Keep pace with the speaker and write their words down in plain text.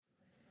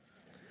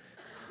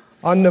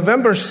On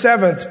November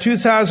 7th,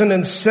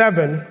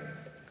 2007,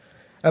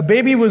 a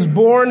baby was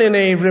born in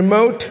a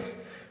remote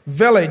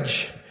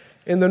village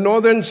in the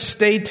northern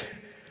state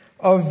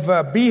of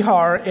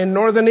Bihar in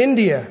northern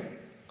India.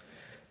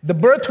 The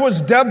birth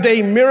was dubbed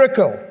a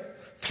miracle.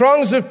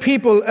 Throngs of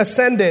people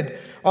ascended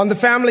on the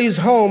family's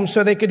home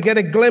so they could get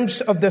a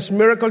glimpse of this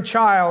miracle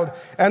child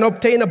and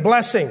obtain a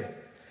blessing.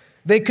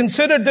 They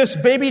considered this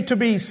baby to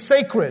be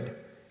sacred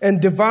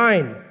and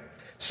divine.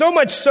 So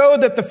much so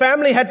that the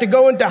family had to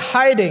go into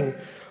hiding,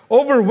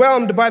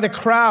 overwhelmed by the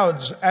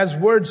crowds as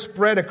word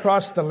spread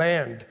across the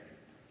land.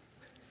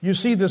 You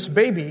see, this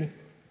baby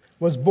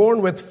was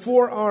born with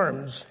 4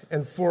 arms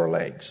and 4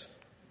 legs.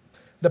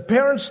 The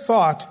parents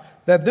thought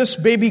that this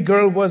baby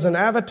girl was an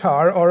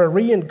avatar or a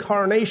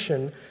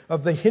reincarnation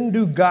of the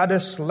Hindu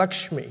goddess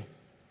Lakshmi.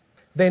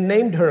 They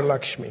named her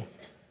Lakshmi.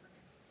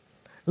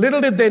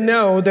 Little did they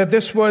know that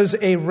this was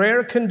a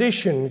rare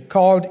condition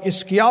called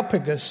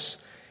ichthyophagus,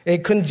 a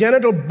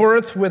congenital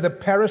birth with a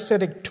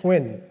parasitic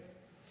twin.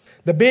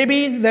 The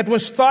baby that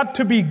was thought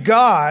to be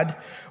God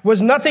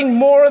was nothing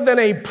more than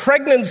a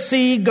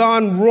pregnancy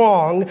gone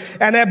wrong,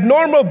 an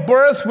abnormal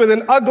birth with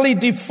an ugly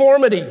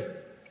deformity.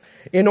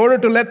 In order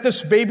to let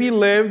this baby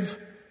live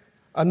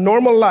a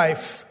normal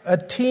life, a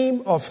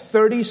team of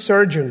 30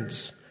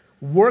 surgeons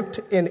worked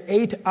in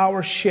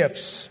 8-hour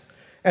shifts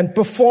and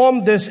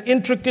performed this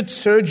intricate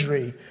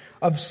surgery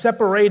of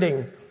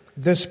separating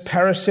this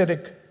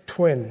parasitic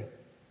twin.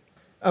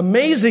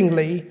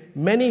 Amazingly,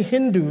 many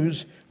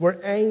Hindus were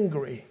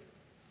angry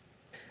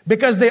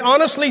because they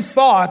honestly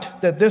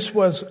thought that this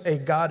was a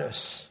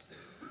goddess.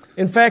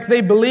 In fact, they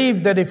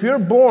believed that if you're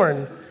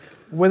born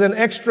with an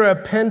extra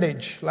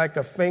appendage, like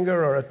a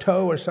finger or a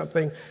toe or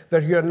something,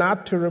 that you're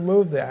not to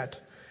remove that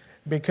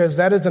because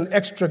that is an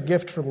extra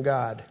gift from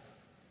God.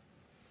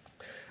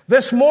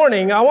 This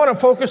morning, I want to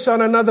focus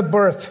on another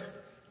birth.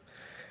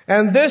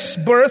 And this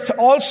birth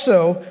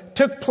also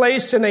took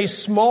place in a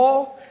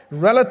small,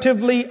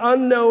 relatively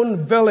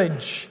unknown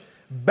village,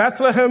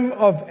 Bethlehem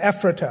of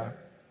Ephratah.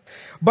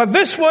 But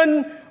this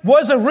one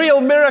was a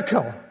real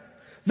miracle.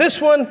 This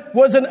one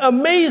was an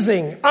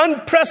amazing,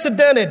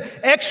 unprecedented,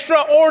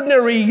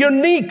 extraordinary,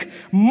 unique,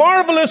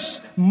 marvelous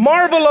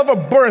marvel of a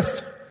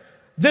birth.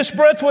 This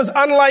birth was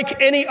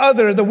unlike any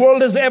other the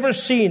world has ever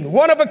seen.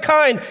 One of a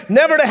kind,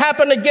 never to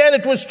happen again.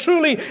 It was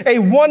truly a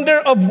wonder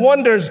of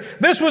wonders.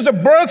 This was a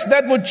birth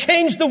that would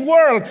change the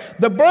world.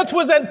 The birth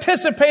was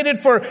anticipated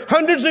for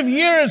hundreds of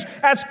years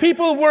as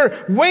people were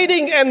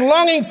waiting and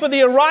longing for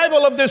the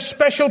arrival of this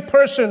special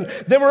person.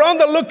 They were on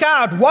the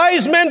lookout.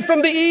 Wise men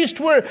from the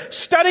east were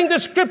studying the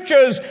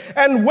scriptures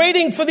and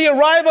waiting for the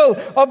arrival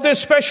of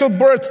this special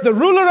birth. The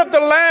ruler of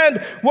the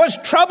land was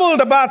troubled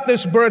about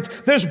this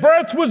birth. This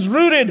birth was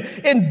rooted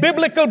in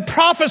biblical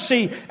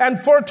prophecy and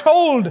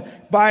foretold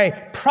by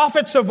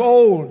prophets of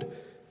old.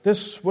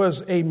 This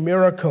was a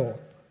miracle.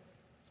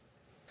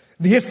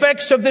 The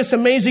effects of this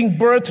amazing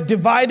birth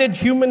divided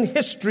human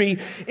history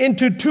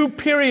into 2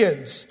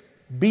 periods,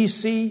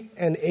 BC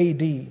and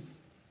AD.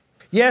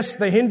 Yes,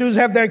 the Hindus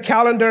have their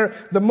calendar,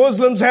 the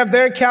Muslims have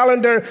their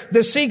calendar,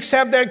 the Sikhs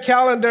have their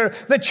calendar,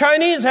 the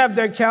Chinese have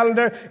their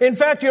calendar. In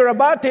fact, you're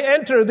about to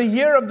enter the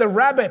year of the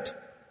rabbit.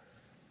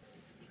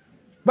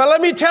 But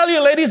let me tell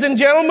you, ladies and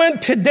gentlemen,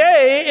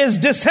 today is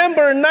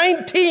December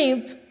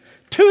 19th,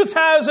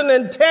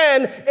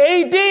 2010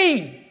 AD.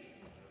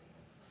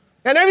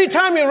 And every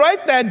time you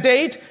write that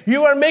date,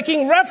 you are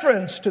making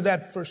reference to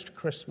that first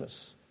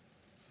Christmas.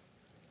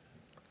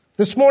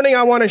 This morning,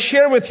 I want to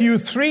share with you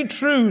 3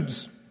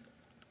 truths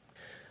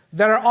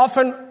that are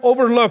often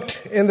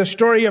overlooked in the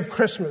story of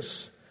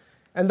Christmas.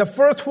 And the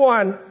first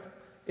one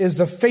is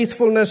the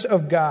faithfulness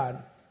of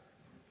God.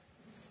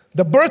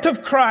 The birth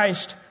of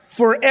Christ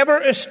forever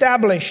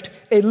established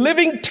a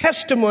living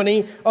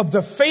testimony of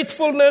the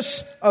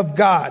faithfulness of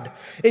God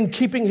in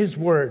keeping His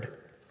word.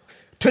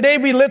 Today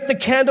we lit the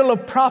candle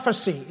of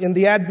prophecy in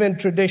the Advent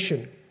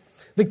tradition.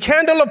 The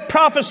candle of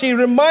prophecy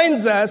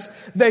reminds us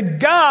that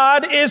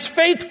God is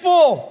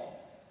faithful.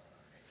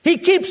 He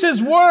keeps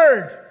His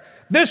word.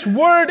 This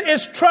word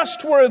is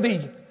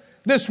trustworthy.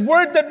 This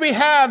word that we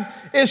have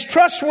is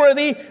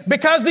trustworthy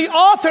because the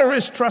author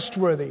is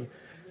trustworthy.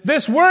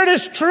 This word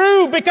is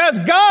true because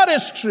God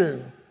is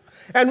true.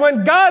 And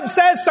when God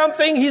says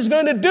something, He's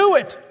going to do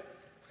it.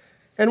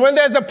 And when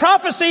there's a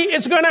prophecy,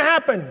 it's going to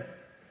happen.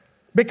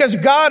 Because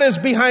God is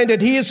behind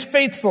it. He is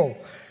faithful.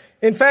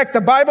 In fact,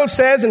 the Bible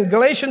says in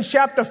Galatians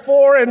chapter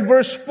 4 and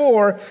verse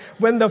 4,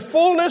 when the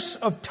fullness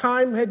of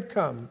time had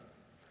come,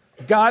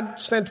 God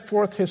sent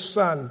forth His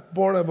Son,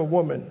 born of a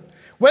woman.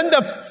 When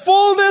the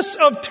fullness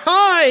of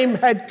time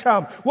had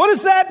come. What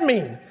does that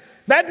mean?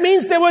 That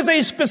means there was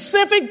a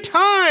specific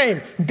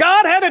time.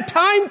 God had a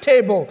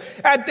timetable.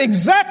 At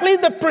exactly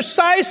the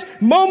precise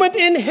moment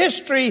in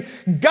history,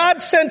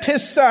 God sent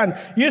His Son.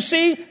 You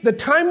see, the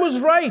time was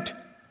right.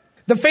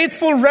 The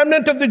faithful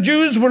remnant of the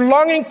Jews were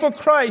longing for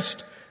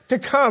Christ to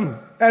come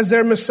as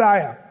their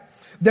Messiah.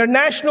 Their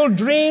national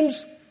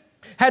dreams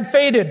had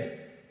faded.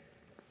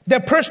 Their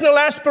personal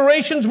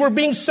aspirations were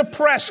being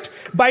suppressed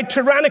by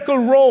tyrannical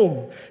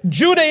Rome.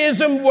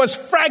 Judaism was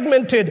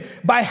fragmented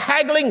by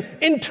haggling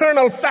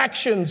internal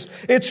factions.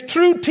 Its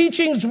true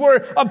teachings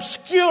were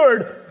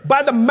obscured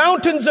by the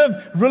mountains of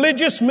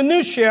religious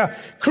minutiae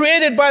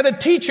created by the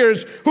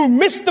teachers who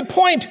missed the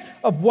point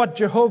of what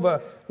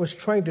Jehovah was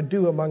trying to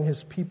do among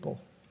his people.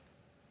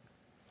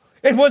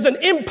 It was an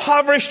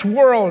impoverished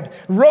world.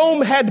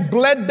 Rome had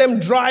bled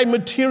them dry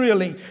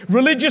materially.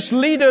 Religious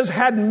leaders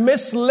had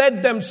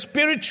misled them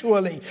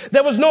spiritually.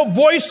 There was no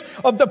voice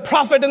of the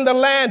prophet in the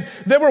land.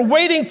 They were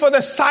waiting for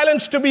the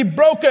silence to be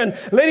broken.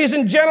 Ladies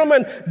and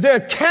gentlemen,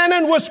 the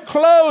canon was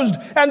closed,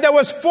 and there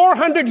was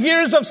 400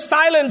 years of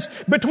silence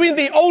between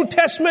the Old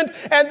Testament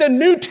and the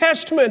New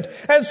Testament.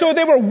 And so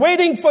they were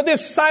waiting for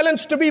this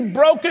silence to be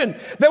broken.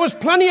 There was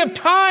plenty of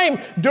time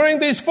during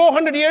these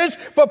 400 years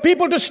for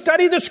people to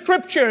study the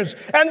scriptures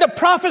and the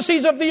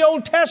prophecies of the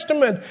Old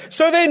Testament.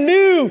 So they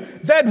knew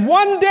that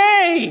one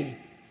day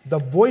the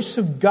voice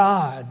of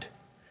God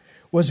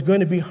was going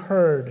to be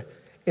heard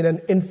in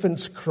an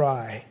infant's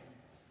cry.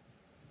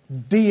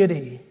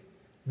 Deity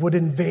would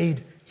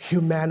invade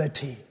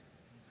humanity.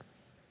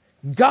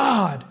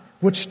 God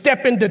would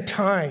step into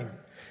time,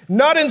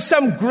 not in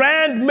some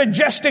grand,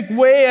 majestic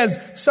way as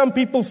some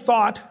people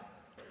thought,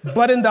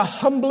 but in the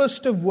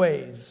humblest of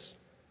ways.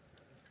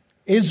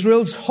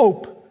 Israel's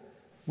hope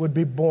would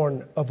be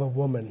born of a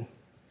woman.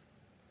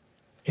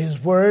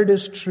 His word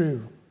is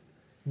true.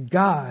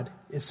 God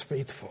is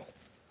faithful.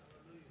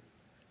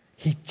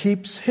 He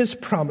keeps his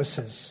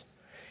promises.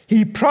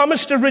 He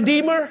promised a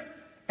redeemer,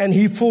 and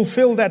he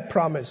fulfilled that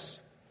promise.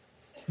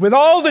 With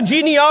all the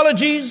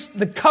genealogies,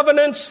 the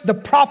covenants, the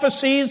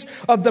prophecies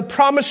of the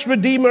promised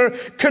Redeemer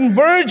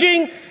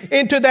converging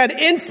into that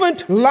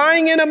infant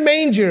lying in a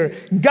manger,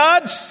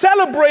 God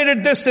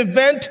celebrated this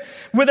event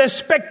with a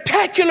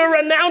spectacular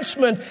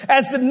announcement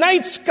as the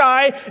night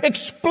sky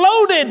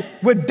exploded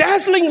with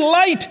dazzling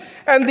light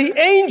and the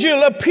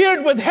angel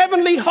appeared with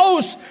heavenly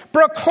hosts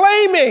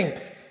proclaiming,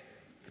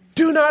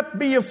 "Do not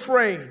be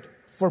afraid,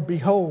 for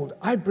behold,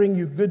 I bring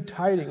you good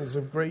tidings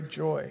of great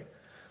joy,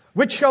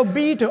 which shall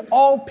be to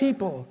all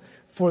people.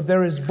 For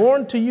there is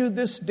born to you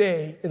this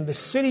day in the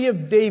city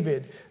of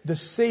David the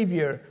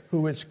Savior,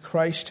 who is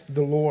Christ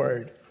the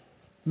Lord."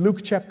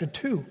 Luke chapter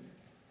 2.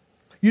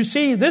 You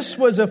see, this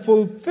was a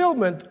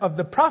fulfillment of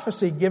the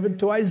prophecy given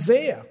to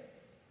Isaiah.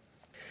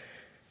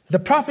 The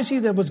prophecy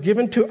that was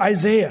given to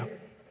Isaiah.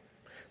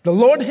 The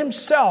Lord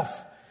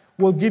himself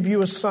will give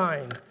you a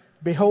sign.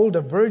 Behold,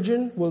 a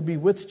virgin will be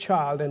with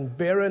child and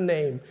bear a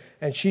name,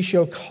 and she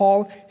shall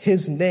call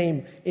his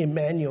name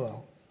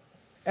Emmanuel.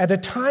 At a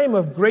time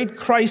of great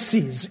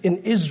crises in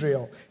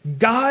Israel,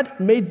 God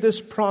made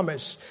this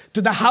promise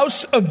to the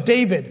house of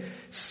David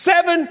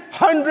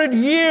 700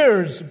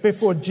 years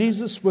before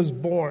Jesus was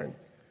born.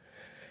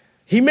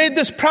 He made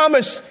this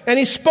promise, and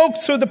he spoke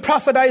through the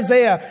prophet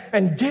Isaiah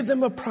and gave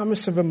them a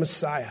promise of a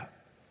Messiah.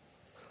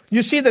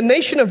 You see, the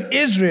nation of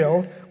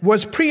Israel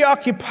was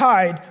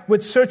preoccupied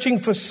with searching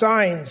for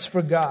signs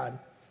for God.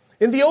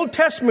 In the Old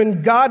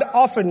Testament, God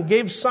often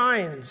gave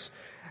signs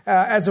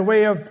as a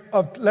way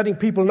of letting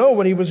people know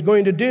what he was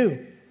going to do.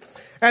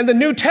 And the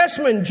New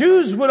Testament,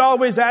 Jews would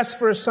always ask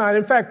for a sign.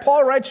 In fact,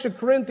 Paul writes to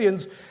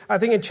Corinthians, I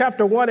think in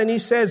chapter 1, and he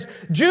says,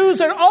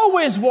 Jews are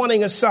always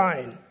wanting a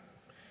sign.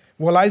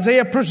 Well,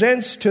 Isaiah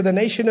presents to the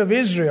nation of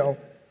Israel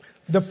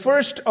the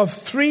first of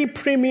three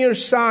premier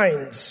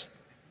signs.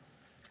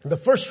 The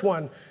first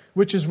one,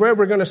 which is where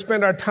we're going to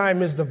spend our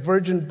time, is the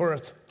virgin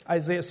birth,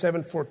 Isaiah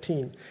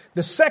 7:14.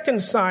 The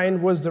second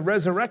sign was the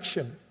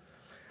resurrection.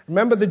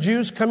 Remember the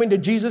Jews coming to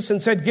Jesus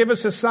and said, "Give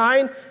us a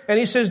sign." And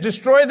he says,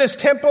 "Destroy this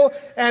temple,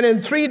 and in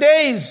 3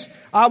 days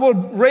I will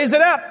raise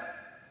it up."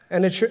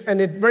 And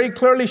it very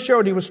clearly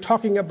showed he was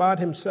talking about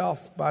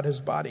himself, about his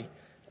body,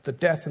 the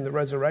death and the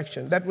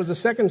resurrection. That was the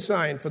second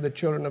sign for the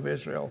children of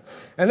Israel.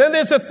 And then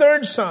there's a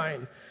third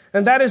sign,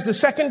 and that is the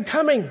second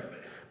coming.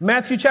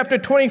 Matthew chapter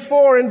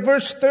 24 and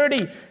verse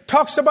 30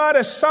 talks about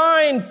a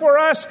sign for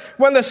us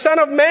when the Son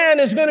of Man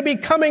is going to be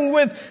coming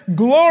with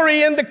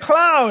glory in the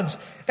clouds,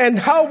 and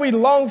how we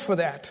long for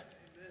that.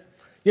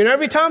 You know,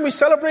 every time we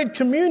celebrate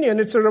communion,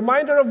 it's a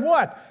reminder of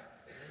what?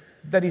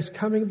 That he's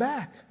coming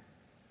back.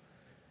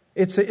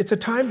 It's a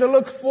time to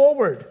look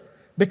forward,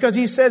 because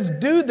he says,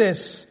 "Do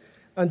this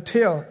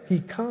until he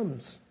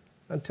comes,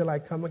 until I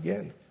come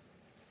again."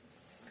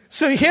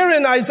 So here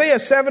in Isaiah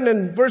 7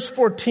 and verse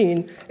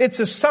 14,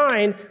 it's a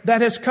sign that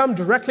has come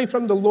directly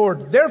from the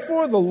Lord.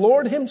 Therefore, the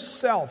Lord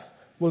himself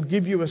will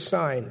give you a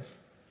sign.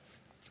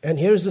 And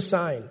here's the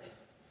sign.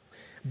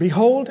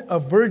 Behold, a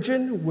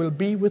virgin will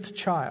be with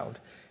child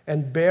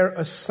and bear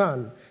a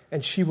son,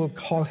 and she will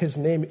call his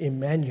name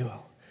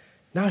Emmanuel.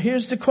 Now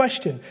here's the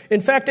question.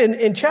 In fact,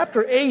 in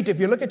chapter 8, if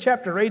you look at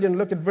chapter 8 and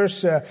look at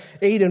verse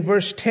 8 and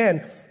verse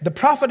 10, the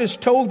prophet is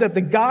told that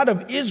the God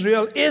of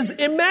Israel is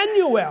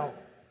Emmanuel.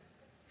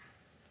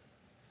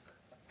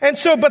 And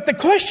so, but the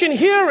question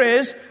here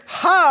is,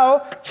 how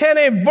can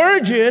a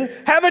virgin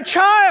have a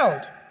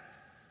child?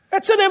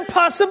 That's an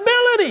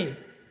impossibility.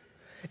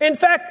 In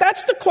fact,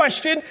 that's the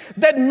question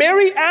that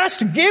Mary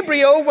asked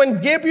Gabriel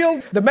when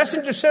Gabriel, the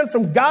messenger sent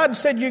from God,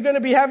 said, you're going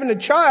to be having a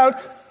child.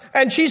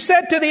 And she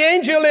said to the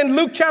angel in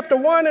Luke chapter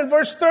 1 and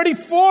verse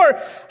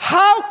 34,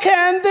 how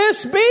can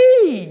this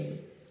be?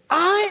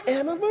 I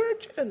am a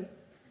virgin.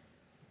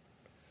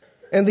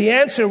 And the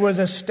answer was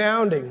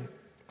astounding,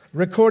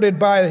 recorded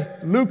by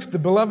Luke, the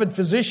beloved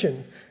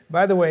physician.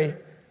 By the way,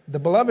 the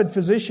beloved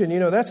physician,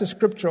 that's a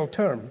scriptural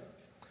term.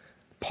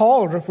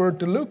 Paul referred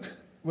to Luke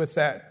with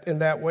that in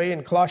that way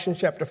in Colossians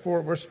chapter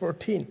 4, verse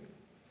 14.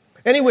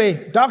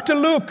 Anyway, Dr.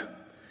 Luke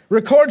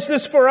records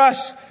this for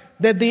us,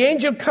 that the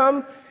angel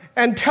come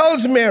and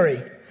tells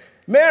Mary,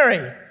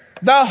 Mary,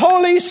 the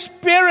Holy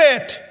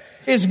Spirit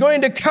is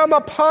going to come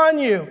upon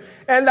you,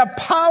 and the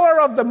power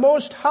of the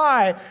Most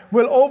High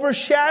will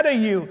overshadow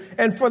you.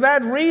 And for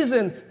that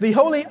reason, the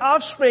holy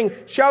offspring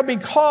shall be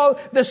called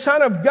the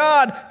Son of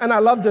God. And I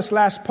love this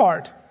last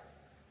part.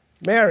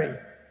 Mary,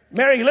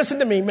 listen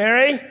to me,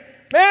 Mary.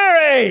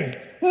 Mary,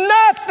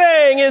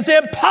 nothing is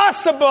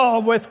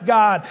impossible with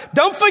God.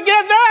 Don't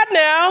forget that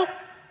now.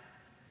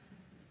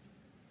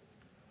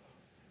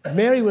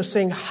 Mary was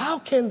saying, how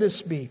can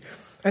this be?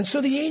 And so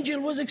the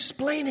angel was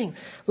explaining,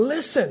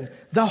 listen,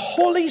 the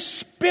Holy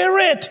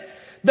Spirit,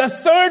 the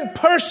third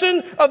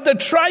person of the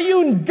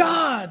triune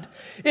God,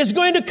 is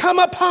going to come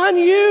upon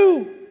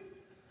you.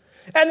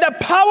 And the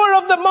power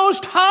of the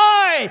Most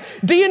High.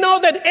 Do you know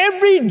that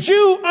every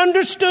Jew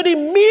understood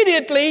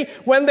immediately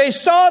when they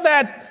saw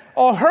that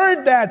or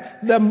heard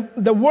that,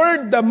 the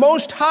word the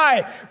Most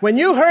High? When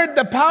you heard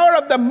the power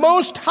of the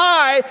Most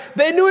High,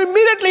 they knew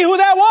immediately who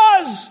that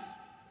was.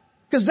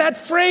 Because that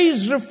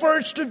phrase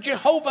refers to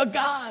Jehovah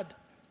God.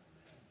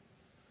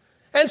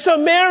 And so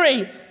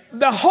Mary,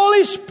 the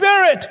Holy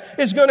Spirit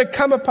is going to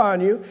come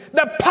upon you.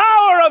 The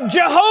power of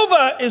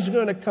Jehovah is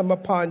going to come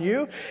upon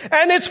you.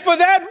 And it's for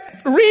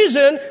that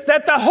reason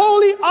that the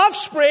holy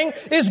offspring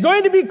is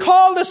going to be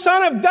called the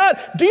Son of God.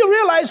 Do you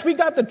realize we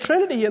got the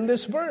Trinity in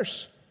this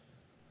verse?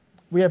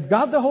 We have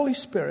God the Holy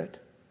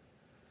Spirit.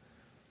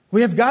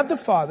 We have God the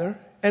Father.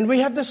 And we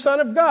have the Son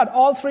of God.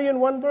 All three in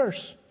one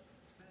verse.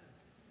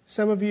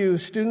 Some of you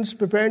students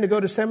preparing to go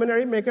to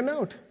seminary, make a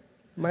note.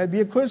 Might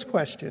be a quiz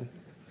question.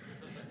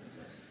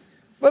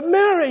 But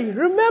Mary,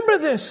 remember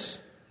this.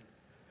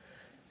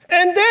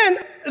 And then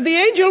the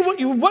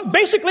angel,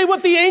 basically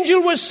what the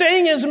angel was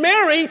saying is,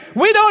 Mary,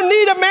 we don't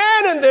need a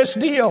man in this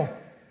deal.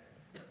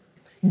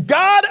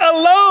 God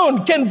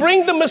alone can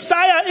bring the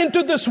Messiah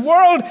into this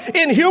world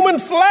in human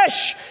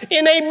flesh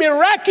in a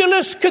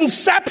miraculous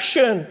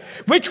conception,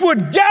 which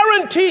would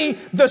guarantee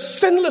the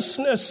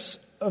sinlessness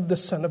of the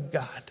Son of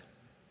God.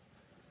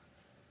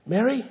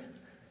 Mary,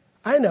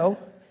 I know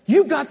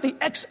you got the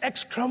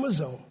XX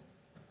chromosome.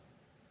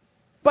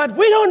 But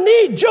we don't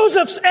need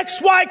Joseph's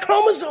XY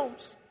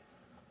chromosomes.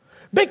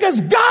 Because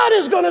God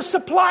is going to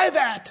supply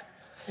that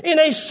in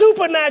a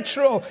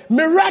supernatural,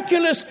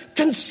 miraculous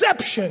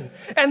conception.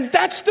 And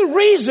that's the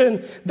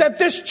reason that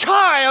this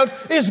child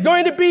is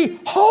going to be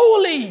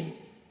holy.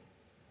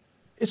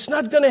 It's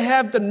not going to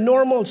have the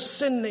normal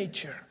sin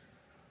nature.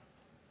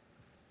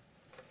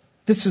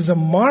 This is a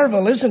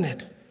marvel, isn't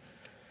it?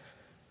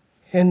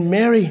 And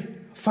Mary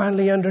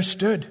finally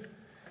understood.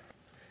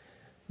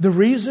 The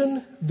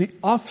reason the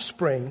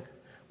offspring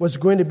was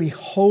going to be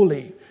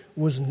holy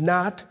was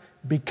not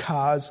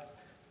because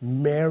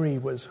Mary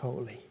was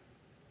holy.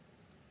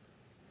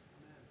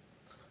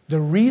 The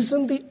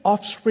reason the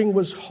offspring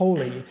was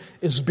holy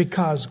is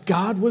because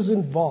God was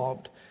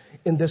involved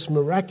in this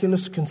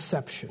miraculous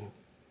conception.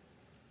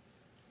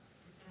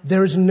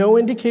 There is no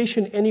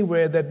indication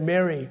anywhere that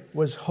Mary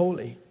was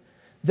holy.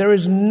 There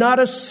is not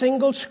a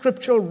single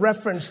scriptural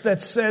reference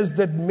that says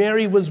that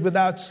Mary was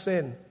without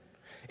sin.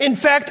 In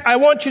fact, I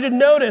want you to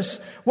notice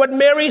what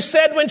Mary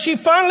said when she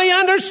finally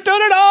understood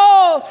it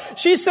all.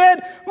 She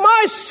said,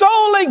 my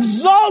soul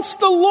exalts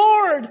the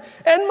Lord,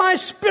 and my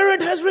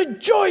spirit has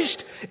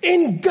rejoiced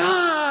in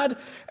God.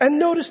 And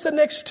notice the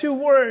next two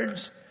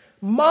words,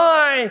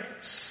 my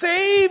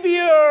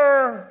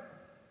Savior.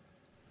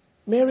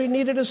 Mary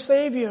needed a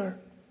Savior,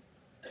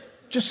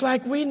 just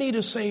like we need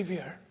a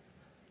Savior.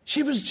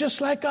 She was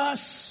just like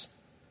us.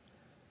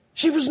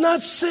 She was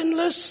not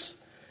sinless.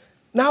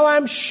 Now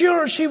I'm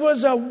sure she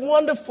was a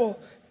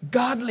wonderful,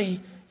 godly,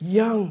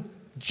 young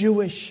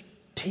Jewish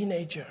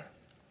teenager.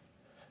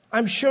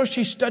 I'm sure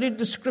she studied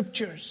the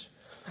scriptures.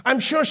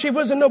 I'm sure she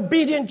was an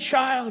obedient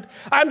child.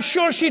 I'm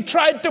sure she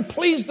tried to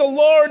please the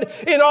Lord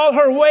in all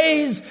her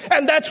ways,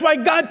 and that's why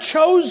God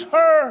chose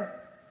her.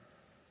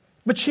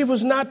 But she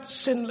was not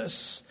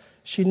sinless.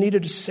 She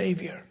needed a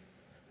Savior.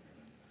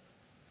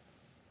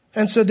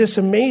 And so this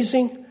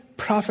amazing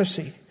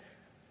prophecy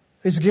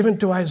is given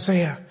to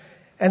Isaiah.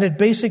 And it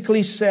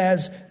basically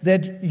says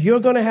that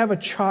you're going to have a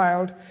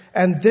child,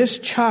 and this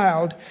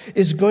child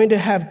is going to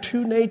have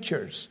two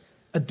natures,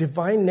 a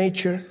divine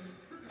nature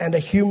and a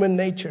human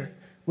nature,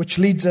 which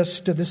leads us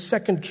to the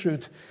second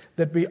truth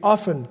that we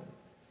often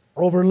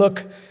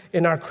overlook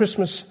in our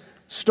Christmas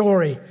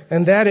story,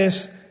 and that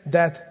is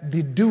that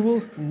the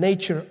dual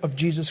nature of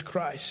Jesus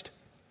Christ.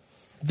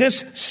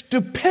 This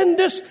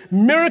stupendous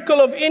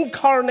miracle of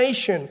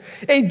incarnation,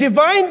 a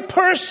divine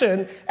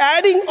person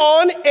adding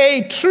on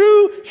a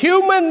true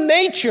human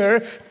nature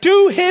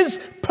to his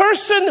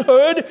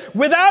personhood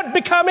without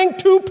becoming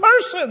two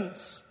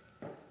persons.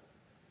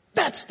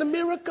 That's the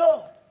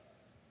miracle.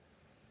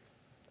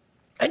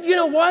 And you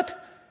know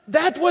what?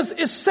 That was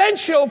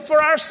essential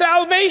for our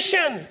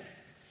salvation.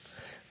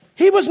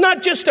 He was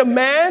not just a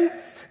man,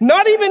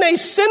 not even a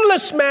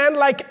sinless man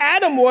like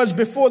Adam was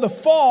before the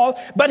fall,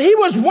 but he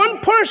was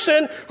one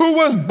person who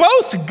was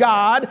both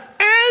God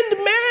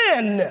and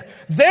man.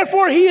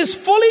 Therefore, he is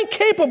fully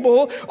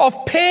capable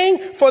of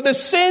paying for the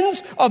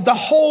sins of the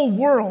whole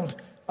world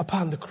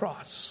upon the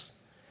cross.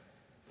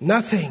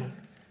 Nothing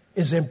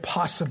is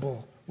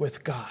impossible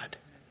with God.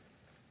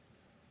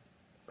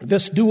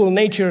 This dual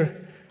nature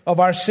of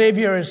our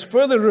Savior is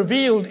further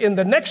revealed in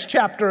the next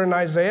chapter in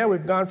Isaiah.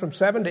 We've gone from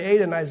 7 to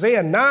 8 in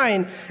Isaiah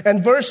 9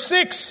 and verse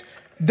 6.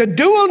 The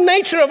dual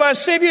nature of our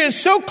Savior is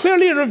so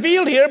clearly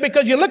revealed here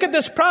because you look at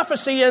this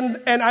prophecy and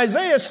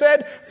Isaiah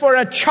said, "For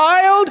a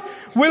child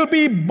will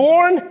be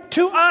born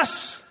to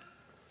us."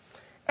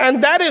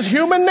 And that is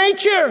human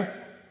nature.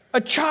 A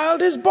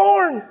child is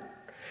born.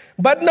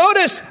 But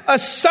notice, a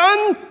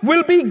son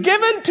will be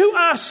given to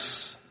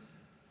us.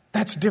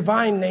 That's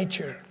divine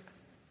nature.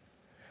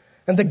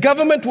 And the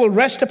government will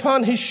rest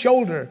upon his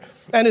shoulder,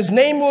 and his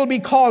name will be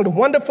called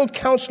Wonderful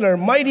Counselor,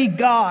 Mighty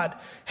God.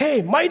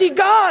 Hey, Mighty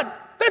God,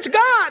 that's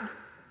God.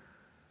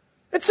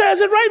 It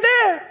says it right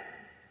there.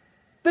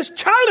 This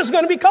child is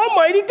going to be called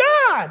Mighty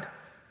God.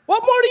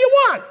 What more do you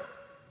want?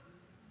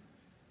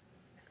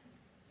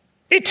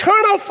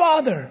 Eternal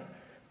Father,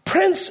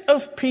 Prince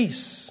of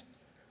Peace.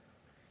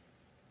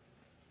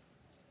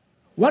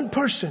 One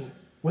person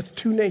with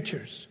two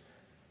natures.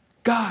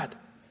 God,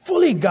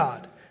 fully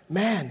God,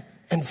 man,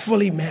 and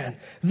fully man.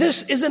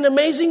 This is an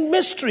amazing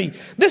mystery.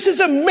 This is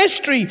a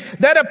mystery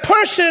that a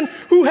person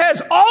who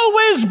has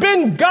always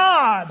been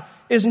God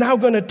is now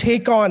going to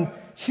take on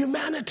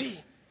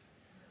humanity.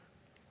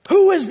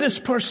 Who is this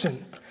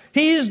person?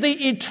 He is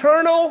the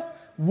eternal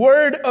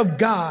Word of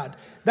God.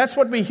 That's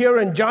what we hear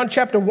in John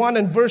chapter 1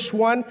 and verse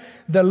 1.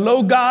 The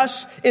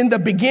Logos, in the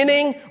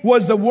beginning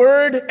was the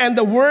Word, and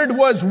the Word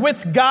was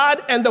with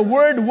God, and the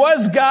Word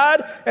was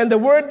God, and the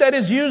word that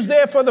is used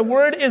there for the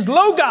Word is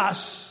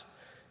Logos.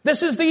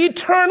 This is the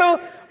eternal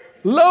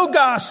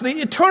Logos,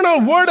 the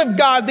eternal Word of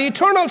God, the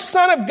eternal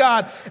Son of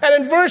God. And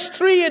in verse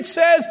 3 it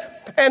says,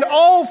 "And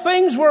all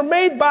things were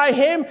made by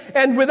him,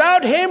 and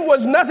without him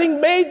was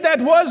nothing made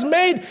that was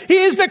made."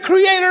 He is the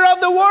creator of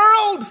the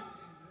world.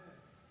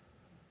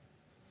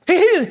 He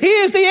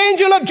is the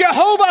angel of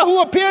Jehovah who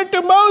appeared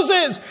to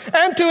Moses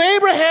and to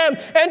Abraham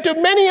and to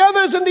many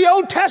others in the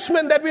Old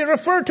Testament that we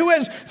refer to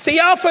as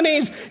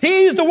theophanies.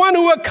 He is the one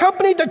who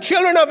accompanied the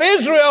children of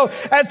Israel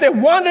as they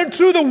wandered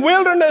through the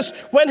wilderness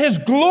when his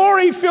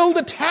glory filled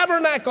the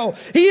tabernacle.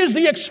 He is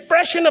the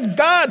expression of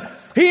God.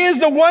 He is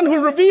the one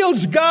who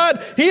reveals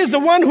God. He is the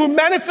one who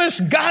manifests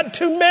God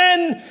to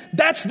men.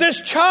 That's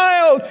this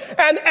child.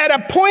 And at a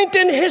point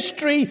in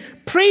history,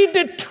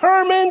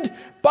 predetermined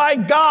by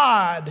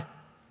God,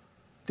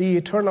 the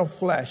eternal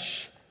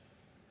flesh,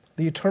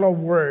 the eternal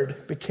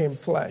Word became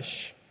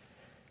flesh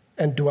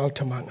and dwelt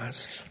among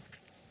us.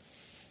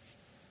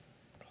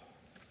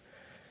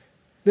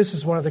 This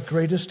is one of the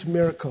greatest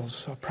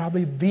miracles, or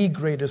probably the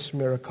greatest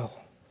miracle,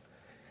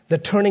 the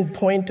turning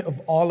point of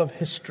all of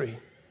history,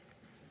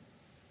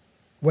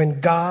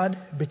 when God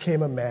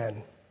became a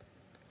man.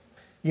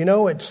 You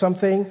know, it's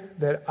something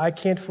that I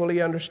can't fully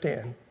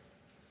understand.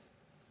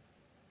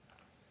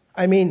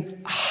 I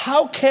mean,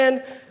 how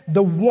can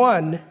the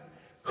one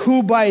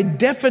who by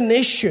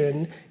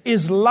definition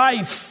is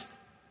life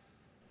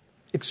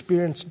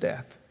experience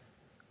death?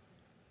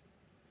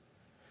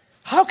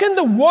 How can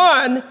the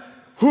one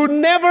who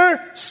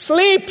never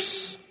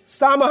sleeps,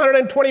 Psalm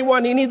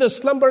 121, he neither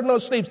slumbers nor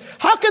sleeps.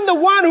 How can the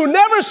one who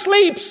never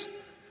sleeps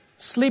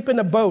sleep in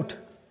a boat?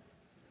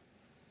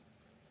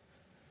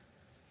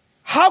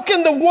 How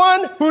can the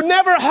one who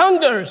never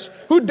hungers,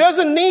 who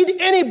doesn't need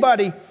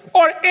anybody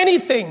or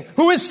anything,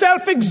 who is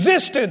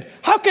self-existent,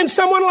 how can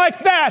someone like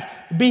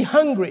that be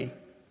hungry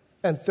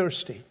and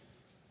thirsty?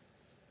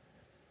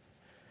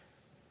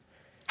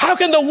 How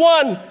can the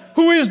one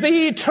who is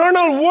the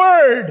eternal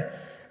Word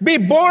be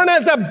born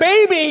as a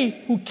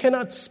baby who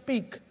cannot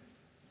speak?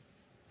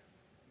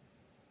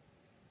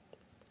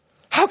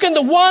 How can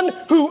the one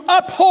who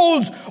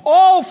upholds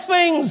all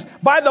things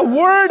by the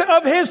word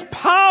of his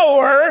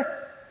power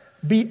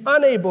be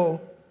unable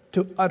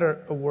to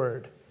utter a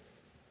word?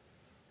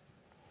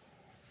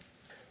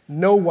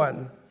 No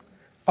one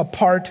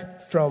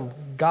apart from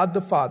God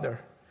the Father,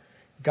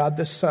 God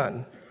the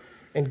Son,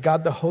 and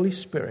God the Holy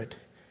Spirit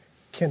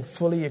can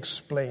fully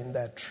explain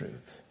that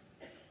truth.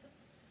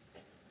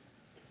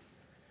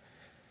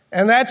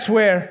 And that's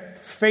where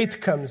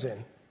faith comes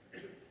in.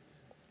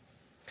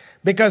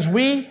 Because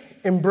we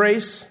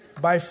embrace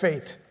by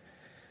faith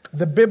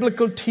the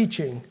biblical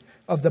teaching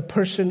of the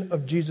person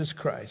of Jesus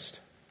Christ.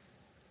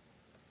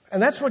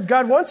 And that's what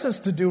God wants us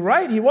to do,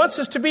 right? He wants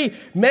us to be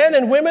men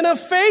and women of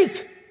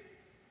faith.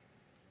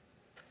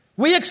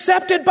 We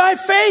accept it by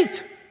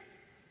faith.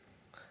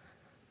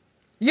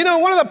 You know,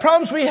 one of the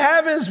problems we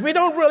have is we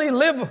don't really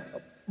live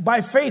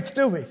by faith,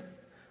 do we?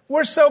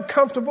 We're so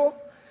comfortable.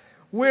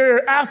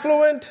 We're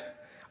affluent.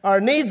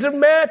 Our needs are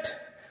met.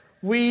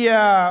 We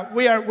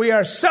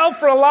are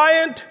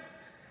self-reliant.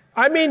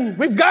 I mean,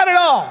 we've got it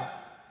all.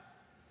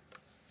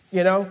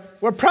 You know,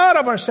 we're proud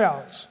of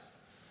ourselves.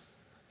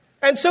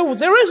 And so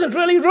there isn't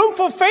really room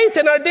for faith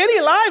in our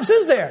daily lives,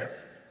 is there?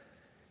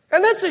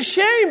 And that's a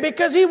shame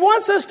because he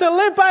wants us to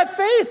live by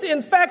faith.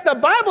 In fact, the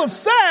Bible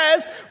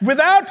says,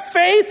 without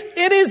faith,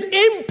 it is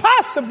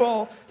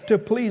impossible to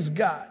please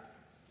God.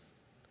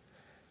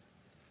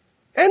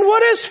 And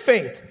what is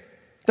faith?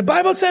 The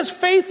Bible says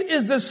faith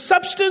is the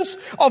substance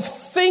of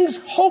things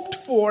hoped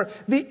for,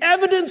 the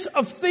evidence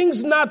of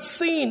things not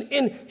seen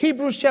in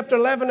Hebrews chapter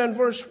 11 and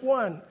verse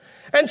 1.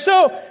 And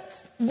so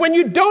when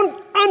you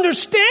don't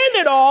understand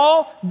it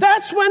all,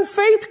 that's when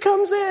faith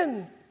comes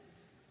in.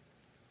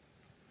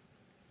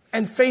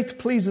 And faith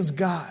pleases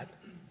God.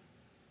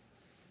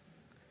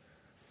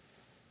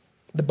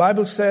 The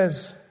Bible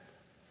says,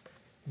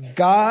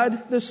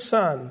 God the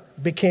Son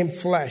became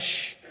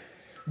flesh.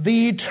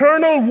 The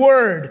eternal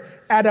Word,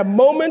 at a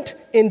moment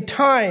in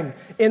time,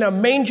 in a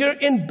manger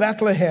in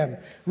Bethlehem,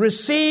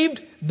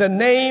 received the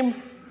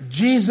name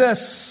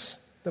Jesus,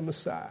 the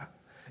Messiah.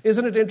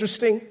 Isn't it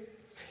interesting?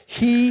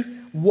 He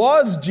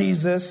was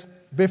Jesus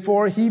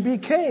before he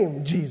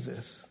became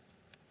Jesus.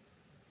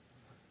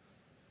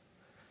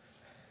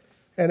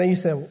 And then you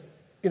say,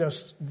 you know,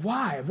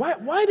 why?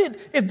 Why did,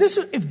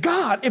 if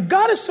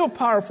God is so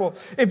powerful,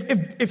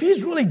 if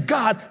he's really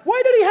God,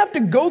 why did he have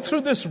to go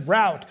through this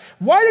route?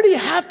 Why did he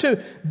have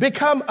to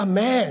become a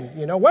man?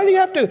 You know, why did he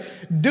have to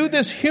do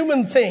this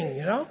human thing,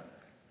 you know?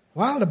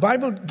 Well, the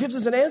Bible gives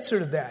us an answer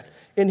to that.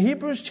 In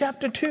Hebrews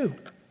chapter 2,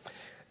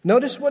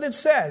 notice what it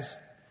says.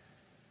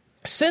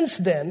 Since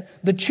then,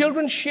 the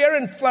children share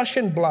in flesh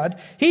and blood.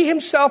 He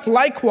himself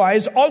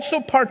likewise also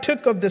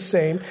partook of the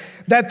same,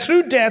 that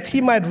through death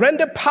he might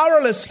render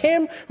powerless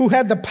him who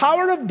had the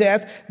power of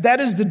death, that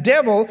is the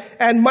devil,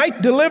 and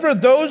might deliver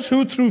those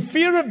who through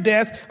fear of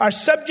death are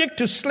subject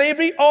to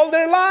slavery all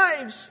their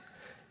lives.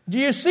 Do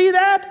you see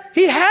that?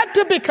 He had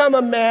to become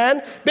a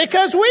man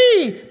because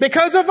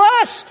of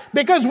us,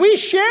 because we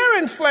share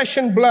in flesh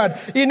and blood.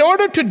 In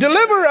order to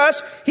deliver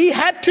us, he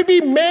had to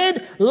be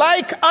made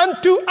like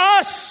unto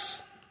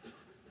us.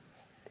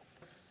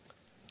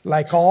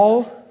 Like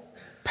all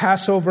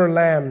Passover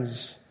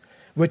lambs,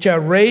 which are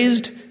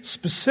raised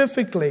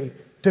specifically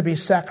to be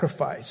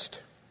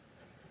sacrificed,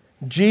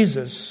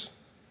 Jesus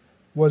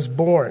was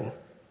born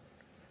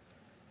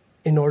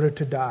in order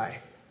to die.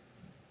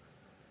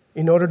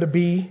 In order to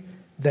be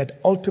that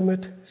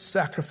ultimate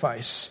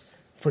sacrifice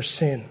for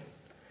sin.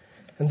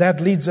 And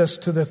that leads us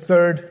to the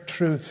third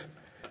truth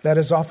that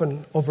is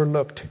often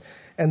overlooked,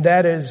 and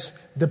that is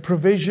the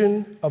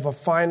provision of a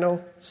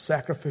final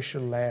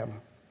sacrificial lamb.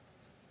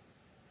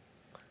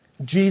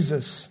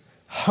 Jesus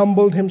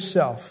humbled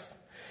himself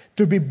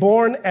to be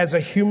born as a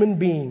human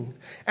being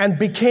and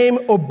became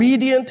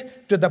obedient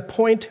to the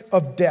point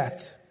of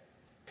death.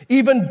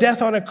 Even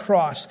death on a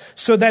cross,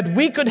 so that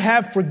we could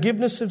have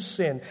forgiveness of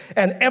sin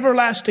and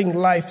everlasting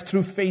life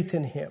through faith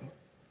in him.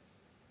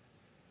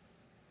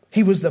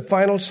 He was the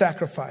final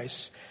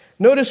sacrifice.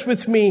 Notice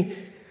with me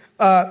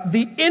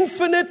the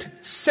infinite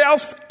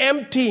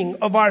self-emptying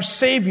of our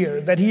Savior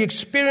that he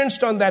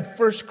experienced on that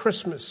first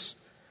Christmas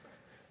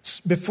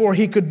before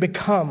he could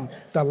become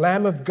the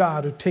Lamb of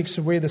God who takes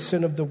away the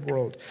sin of the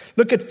world.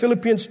 Look at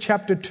Philippians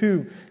chapter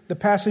 2, the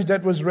passage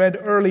that was read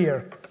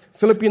earlier.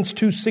 Philippians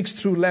 2, 6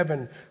 through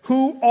 11.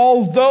 Who,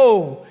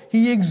 although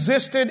he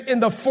existed in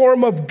the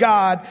form of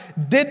God,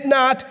 did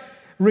not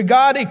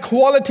regard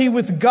equality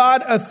with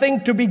God a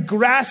thing to be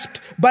grasped,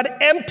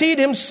 but emptied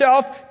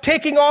himself,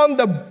 taking on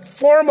the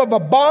form of a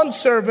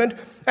bondservant,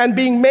 and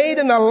being made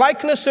in the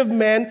likeness of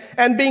men,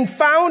 and being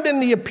found in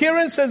the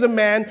appearance as a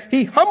man,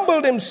 he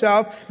humbled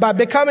himself by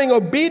becoming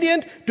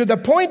obedient to the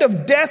point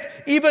of death,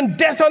 even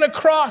death on a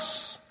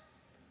cross.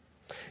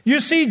 You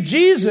see,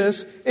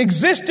 Jesus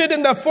existed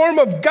in the form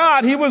of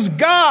God. He was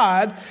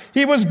God.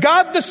 He was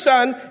God the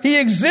Son. He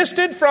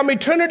existed from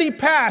eternity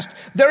past.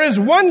 There is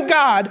one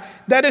God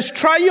that is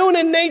triune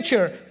in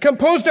nature,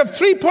 composed of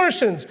three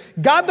persons: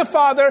 God the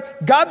Father,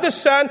 God the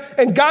Son,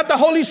 and God the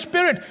Holy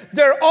Spirit.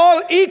 They're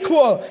all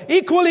equal,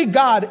 equally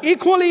God,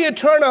 equally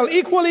eternal,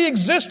 equally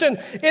existent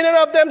in and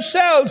of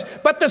themselves.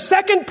 But the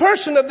second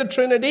person of the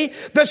Trinity,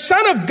 the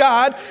Son of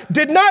God,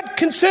 did not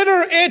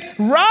consider it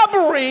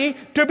robbery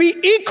to be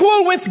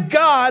equal with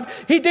God.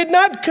 He did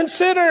not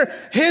consider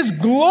his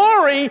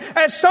glory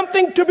as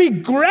something to be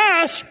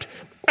grasped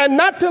and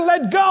not to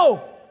let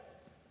go.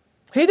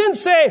 He didn't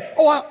say,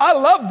 oh, I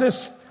love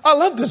this. I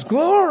love this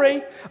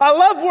glory. I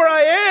love where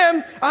I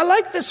am. I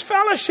like this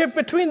fellowship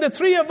between the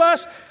three of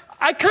us.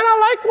 I kind of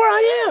like where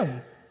I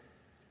am.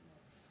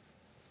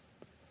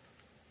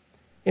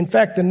 In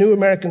fact, the New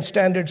American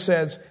Standard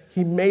says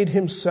he made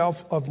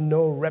himself of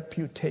no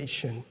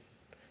reputation.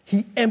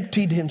 He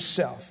emptied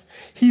himself.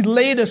 He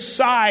laid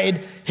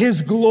aside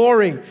his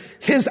glory,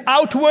 his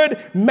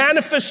outward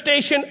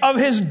manifestation of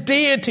his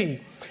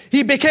deity.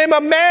 He became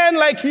a man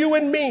like you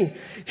and me.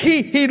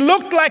 He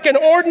looked like an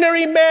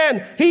ordinary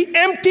man. He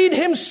emptied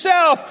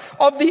himself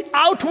of the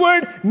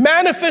outward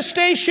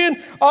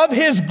manifestation of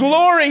his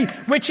glory,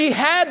 which he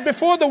had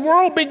before the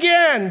world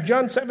began.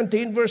 John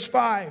 17, verse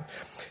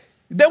 5.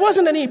 There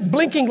wasn't any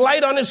blinking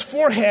light on his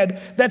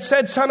forehead that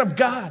said Son of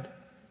God.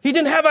 He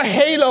didn't have a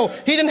halo.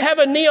 He didn't have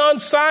a neon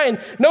sign.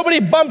 Nobody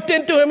bumped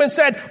into him and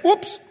said,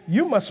 "Whoops,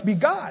 you must be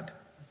God."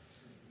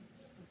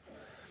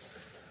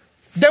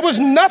 There was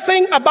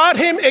nothing about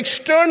him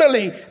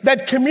externally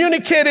that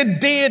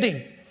communicated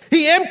deity.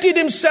 He emptied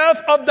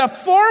himself of the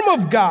form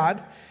of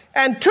God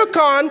and took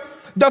on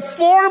the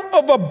form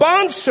of a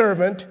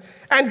bondservant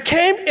and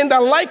came in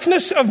the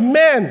likeness of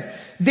men.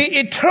 The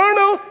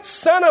eternal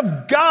Son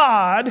of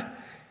God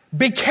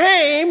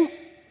became,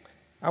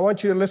 I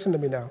want you to listen to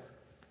me now.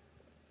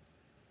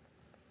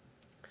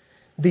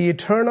 The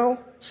eternal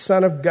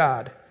Son of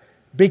God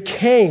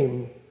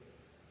became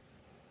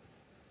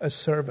a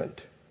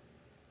servant.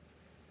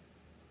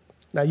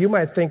 Now, you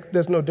might think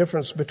there's no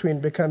difference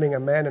between becoming a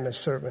man and a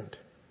servant.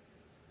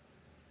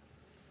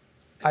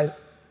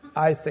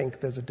 I think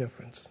there's a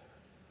difference.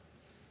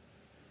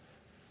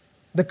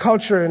 The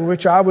culture in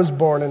which I was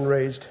born and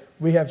raised,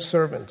 we have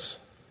servants.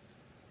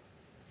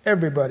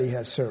 Everybody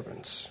has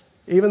servants.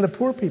 Even the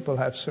poor people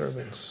have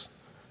servants.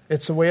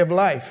 It's a way of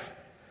life.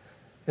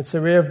 It's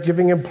a way of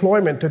giving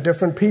employment to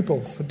different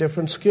people for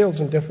different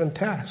skills and different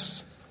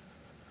tasks.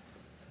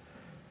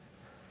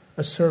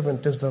 A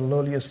servant is the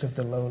lowliest of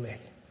the lowly.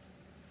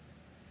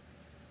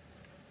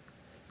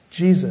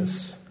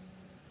 Jesus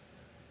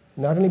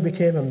not only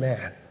became a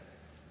man,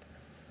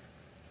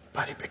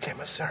 but he became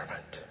a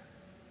servant.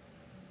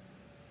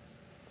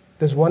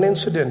 There's one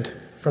incident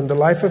from the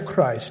life of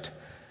Christ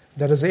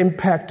that has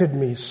impacted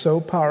me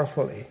so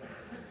powerfully.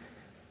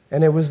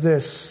 And it was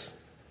this: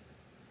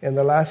 in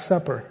the Last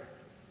Supper,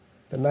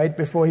 the night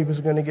before he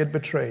was going to get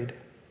betrayed,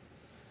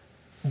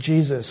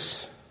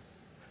 Jesus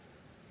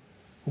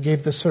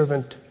gave the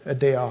servant a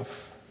day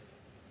off.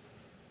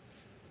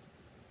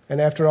 And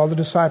after all the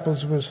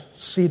disciples were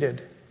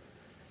seated,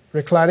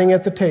 reclining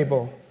at the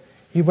table,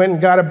 he went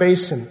and got a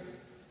basin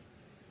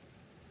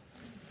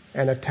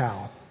and a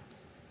towel.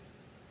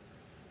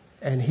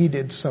 And he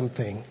did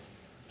something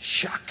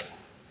shocking.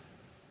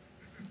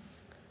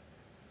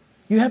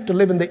 You have to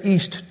live in the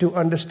East to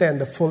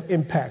understand the full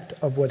impact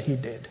of what he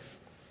did.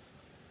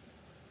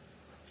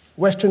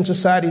 Western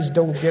societies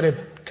don't get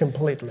it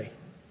completely,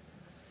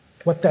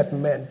 what that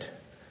meant.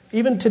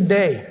 Even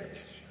today,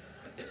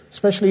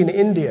 especially in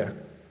India,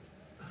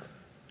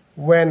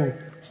 when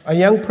a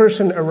young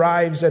person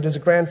arrives at his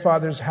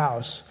grandfather's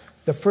house,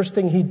 the first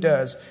thing he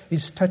does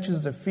is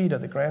touches the feet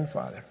of the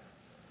grandfather.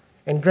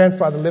 And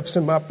grandfather lifts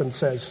him up and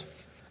says,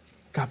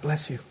 "God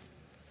bless you."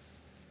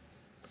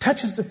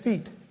 Touches the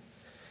feet.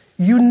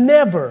 You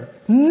never,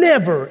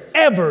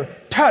 ever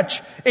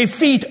touch a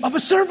feet of a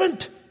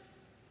servant.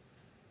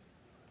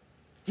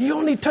 You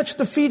only touch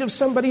the feet of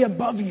somebody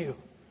above you,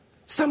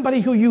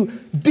 somebody who you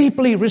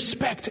deeply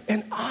respect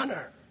and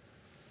honor.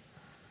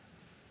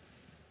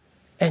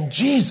 And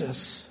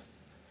Jesus,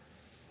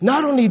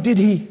 not only did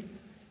he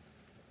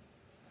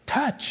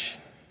touch,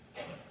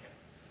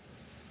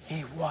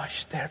 he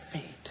washed their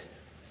feet.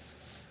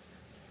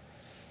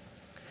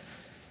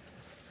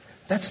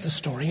 That's the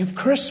story of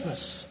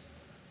Christmas.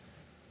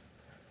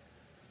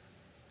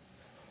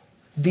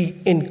 The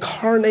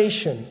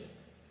incarnation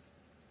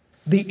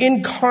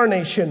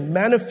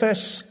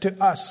manifests to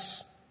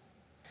us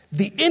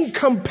the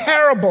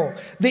incomparable,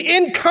 the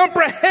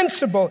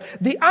incomprehensible,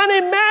 the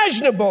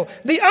unimaginable,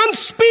 the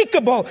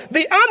unspeakable,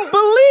 the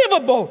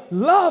unbelievable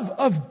love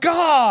of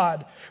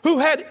God, who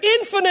had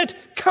infinite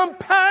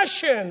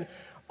compassion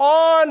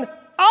on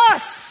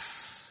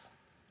us.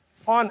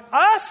 On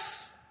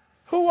us?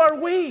 Who are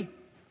we?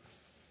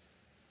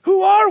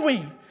 Who are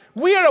we?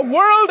 We are a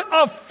world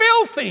of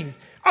filthy,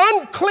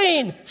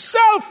 unclean,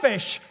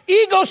 selfish,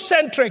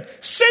 egocentric,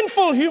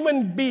 sinful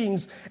human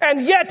beings.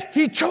 And yet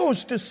he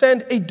chose to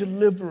send a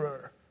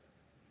deliverer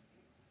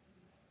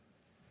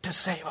to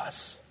save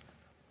us.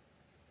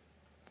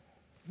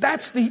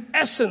 That's the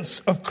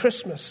essence of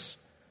Christmas.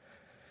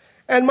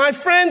 And my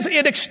friends,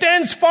 it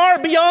extends far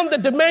beyond the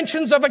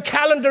dimensions of a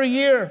calendar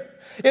year.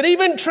 It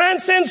even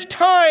transcends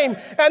time,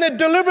 and it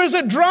delivers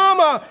a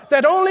drama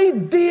that only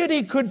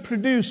deity could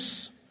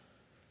produce.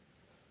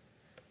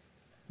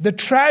 The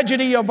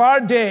tragedy of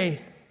our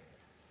day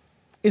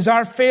is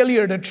our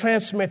failure to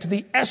transmit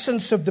the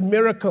essence of the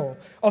miracle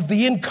of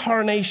the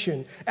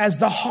incarnation as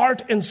the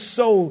heart and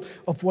soul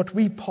of what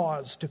we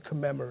pause to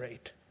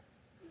commemorate.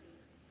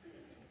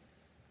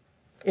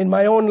 In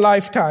my own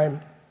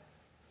lifetime,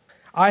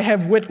 I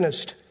have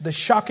witnessed the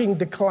shocking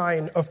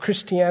decline of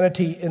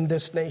Christianity in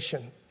this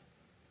nation.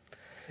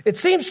 It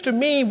seems to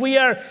me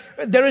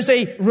there is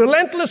a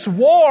relentless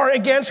war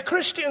against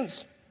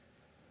Christians.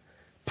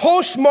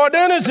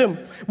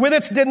 Postmodernism, with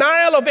its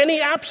denial of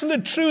any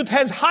absolute truth,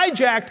 has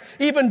hijacked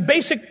even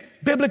basic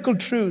biblical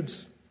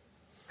truths.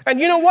 And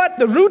you know what?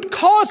 The root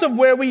cause of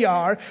where we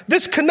are,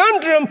 this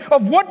conundrum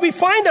of what we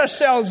find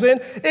ourselves in,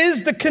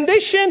 is the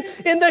condition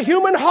in the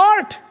human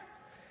heart.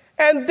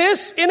 And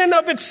this in and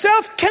of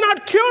itself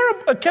cannot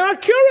cure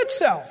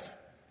itself.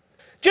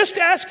 Just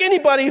ask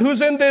anybody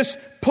who's in this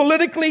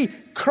politically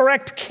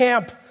correct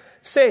camp.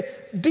 Say,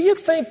 do you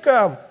think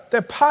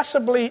there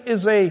possibly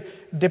is a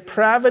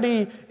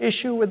depravity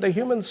issue with the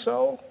human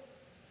soul?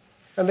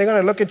 And they're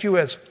going to look at you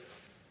as,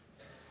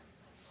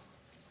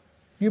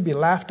 you'll be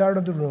laughed out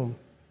of the room.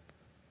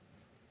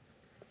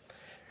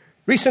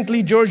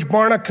 Recently, George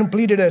Barna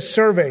completed a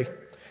survey.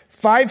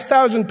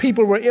 5,000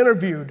 people were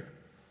interviewed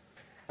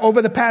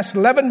over the past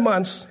 11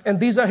 months, and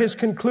these are his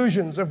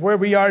conclusions of where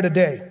we are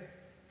today.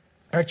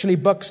 Actually,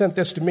 Buck sent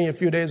this to me a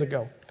few days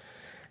ago.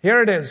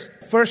 Here it is.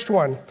 First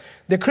one,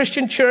 the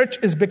Christian church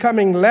is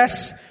becoming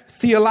less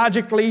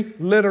theologically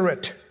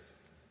literate.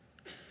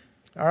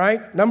 All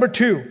right? Number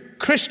 2,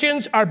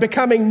 Christians are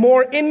becoming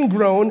more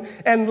ingrown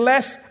and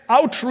less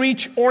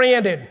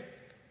outreach-oriented.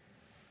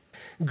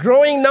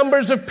 Growing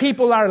numbers of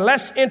people are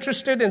less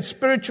interested in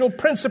spiritual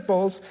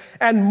principles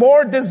and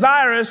more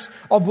desirous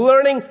of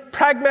learning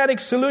pragmatic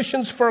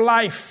solutions for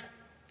life.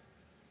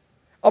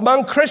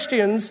 Among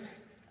Christians,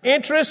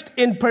 interest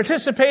in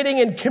participating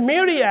in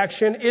community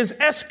action is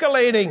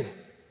escalating.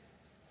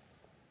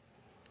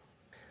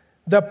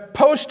 The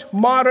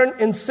postmodern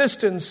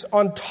insistence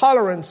on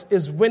tolerance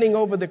is winning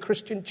over the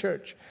Christian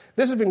church.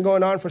 This has been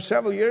going on for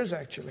several years,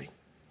 actually.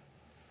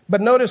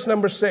 But notice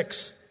number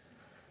 6.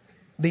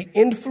 The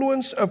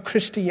influence of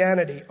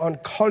Christianity on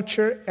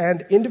culture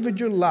and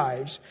individual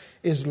lives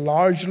is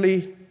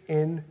largely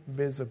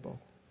invisible.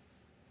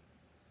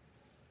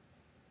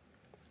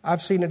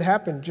 I've seen it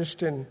happen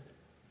just in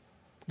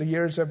the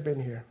years I've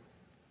been here.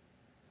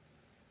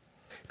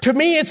 To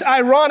me, it's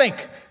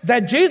ironic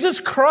that Jesus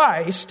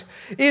Christ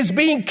is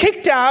being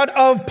kicked out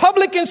of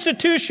public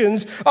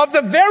institutions of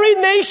the very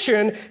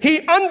nation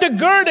he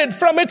undergirded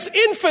from its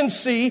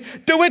infancy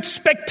to its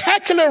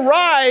spectacular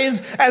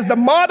rise as the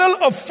model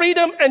of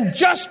freedom and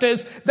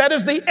justice that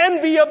is the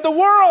envy of the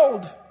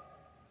world.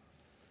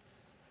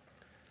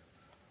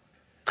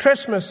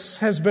 Christmas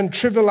has been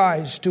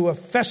trivialized to a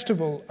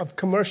festival of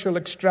commercial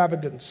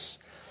extravagance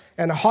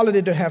and a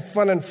holiday to have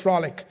fun and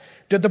frolic,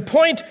 to the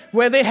point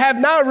where they have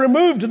now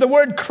removed the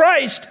word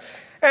Christ,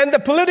 and the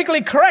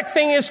politically correct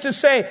thing is to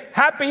say,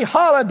 Happy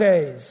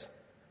Holidays.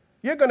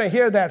 You're going to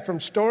hear that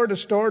from store to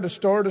store to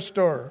store to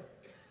store.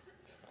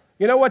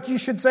 You know what you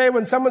should say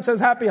when someone says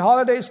Happy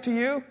Holidays to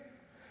you?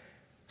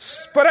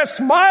 Put a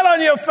smile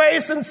on your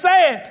face and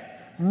say it.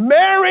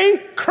 Merry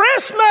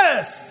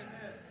Christmas!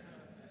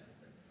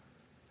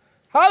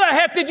 How the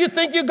heck did you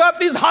think you got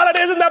these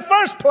holidays in the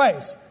first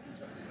place?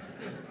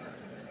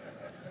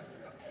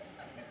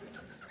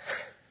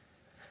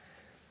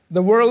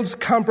 The world's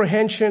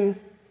comprehension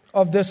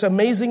of this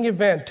amazing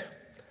event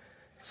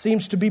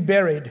seems to be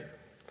buried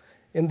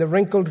in the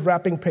wrinkled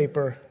wrapping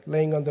paper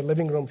laying on the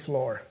living room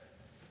floor.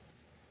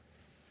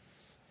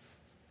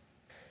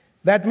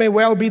 That may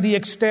well be the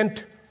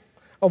extent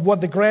of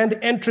what the grand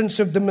entrance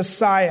of the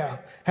Messiah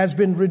has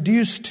been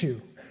reduced to.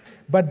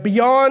 But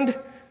beyond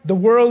the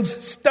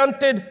world's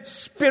stunted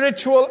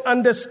spiritual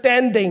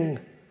understanding,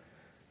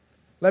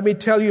 let me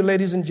tell you,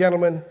 ladies and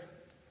gentlemen,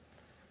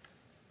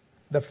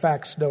 the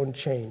facts don't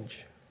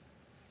change.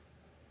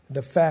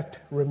 The fact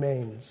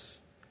remains.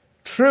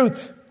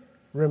 Truth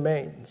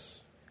remains.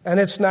 And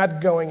it's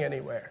not going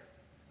anywhere.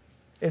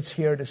 It's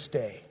here to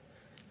stay.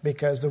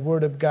 Because the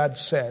Word of God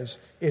says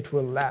it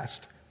will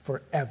last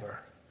forever.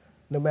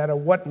 No matter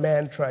what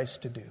man tries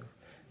to do.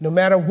 No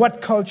matter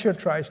what culture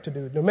tries to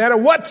do. No matter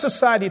what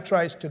society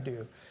tries to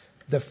do.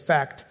 The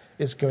fact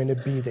is going to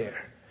be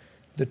there.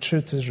 The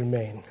truth has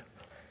remained.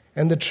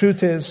 And the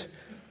truth is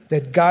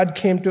that God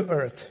came to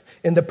earth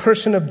in the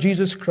person of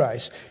Jesus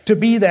Christ to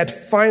be that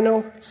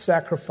final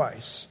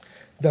sacrifice,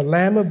 the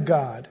Lamb of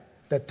God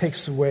that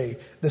takes away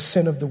the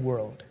sin of the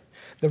world.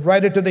 The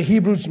writer to the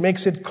Hebrews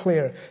makes it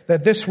clear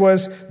that this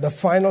was the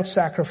final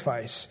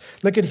sacrifice.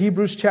 Look at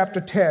Hebrews chapter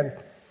 10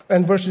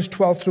 and verses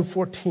 12 through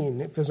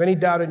 14, if there's any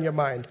doubt in your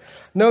mind.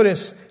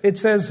 Notice, it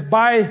says,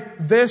 by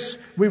this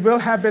we will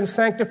have been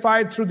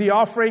sanctified through the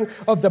offering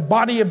of the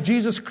body of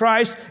Jesus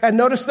Christ. And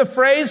notice the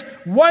phrase,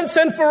 once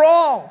and for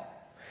all.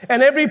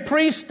 And every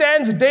priest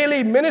stands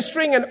daily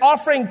ministering and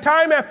offering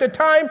time after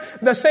time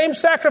the same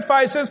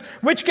sacrifices,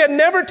 which can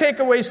never take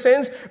away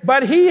sins.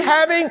 But he,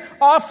 having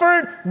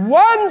offered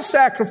one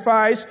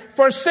sacrifice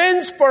for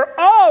sins for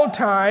all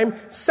time,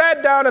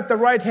 sat down at the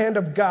right hand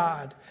of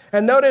God.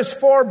 And notice,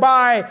 for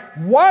by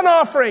one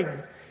offering,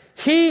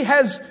 he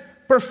has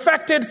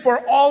perfected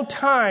for all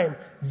time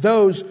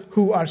those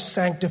who are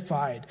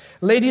sanctified.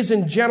 Ladies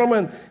and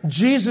gentlemen,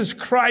 Jesus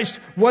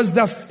Christ was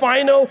the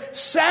final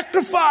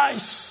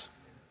sacrifice.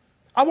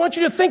 I want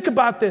you to think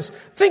about this.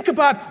 Think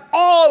about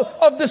all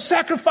of the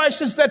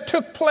sacrifices that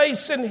took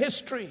place in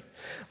history.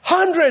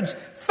 Hundreds,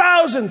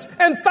 thousands,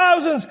 and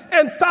thousands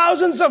and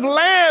thousands of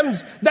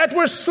lambs that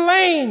were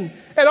slain,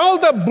 and all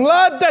the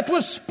blood that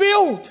was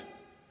spilled.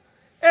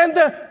 And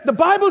the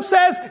Bible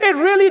says it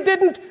really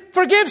didn't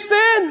forgive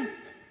sin.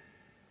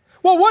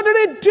 Well, what did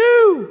it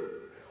do?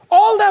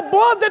 All that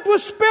blood that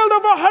was spilled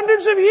over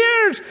hundreds of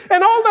years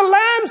and all the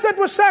lambs that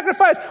were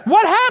sacrificed,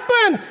 what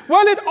happened?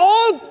 Well, it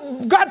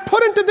all got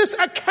put into this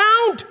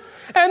account,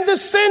 and the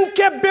sin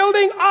kept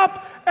building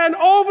up and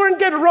over and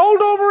get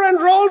rolled over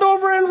and rolled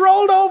over and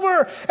rolled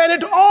over. And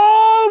it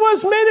all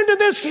was made into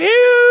this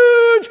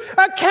huge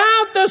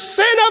account, the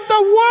sin of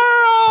the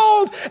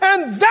world.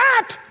 And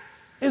that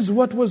is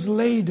what was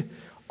laid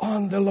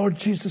on the Lord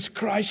Jesus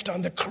Christ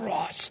on the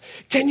cross.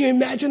 Can you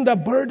imagine the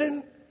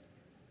burden?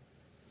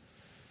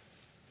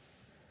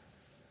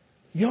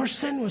 Your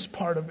sin was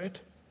part of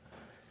it.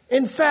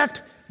 In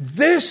fact,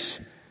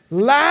 this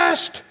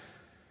last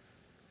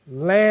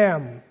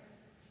lamb,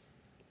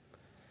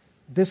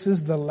 this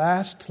is the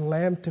last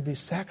lamb to be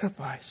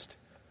sacrificed.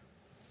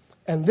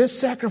 And this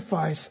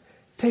sacrifice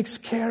takes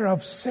care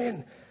of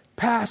sin,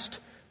 past,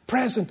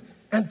 present,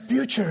 and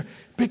future,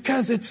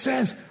 because it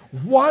says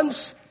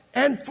once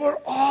and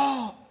for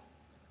all.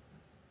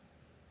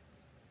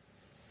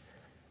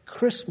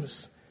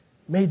 Christmas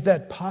made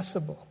that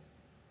possible.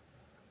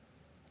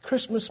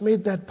 Christmas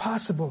made that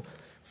possible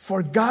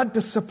for God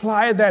to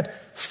supply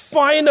that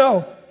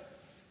final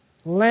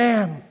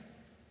lamb,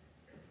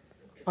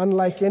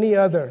 unlike any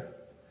other,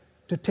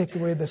 to take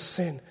away the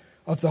sin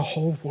of the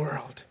whole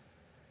world.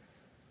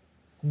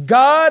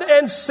 God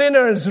and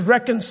sinners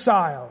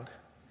reconciled.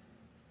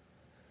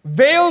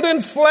 Veiled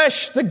in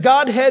flesh, the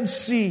Godhead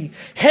see.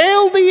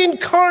 Hail the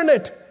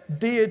incarnate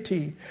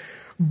deity.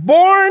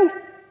 Born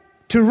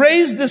to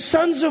raise the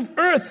sons of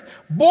earth.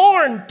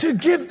 Born to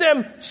give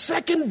them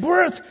second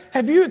birth.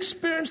 Have you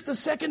experienced the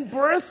second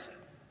birth?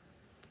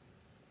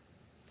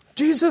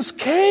 Jesus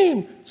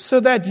came so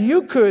that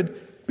you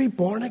could be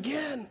born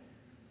again.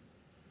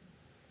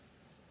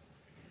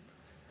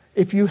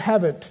 If you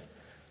haven't,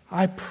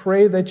 I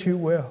pray that you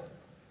will.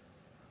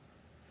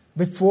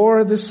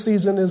 Before this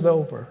season is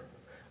over,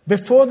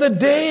 before the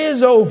day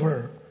is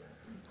over,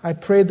 I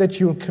pray that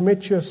you will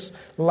commit your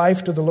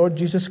life to the Lord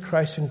Jesus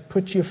Christ and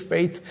put your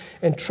faith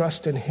and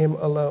trust in Him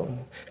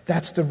alone.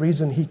 That's the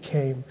reason He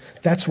came.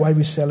 That's why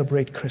we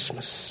celebrate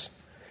Christmas.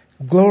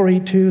 Glory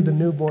to the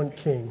newborn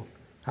King.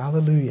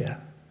 Hallelujah.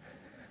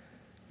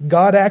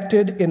 God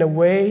acted in a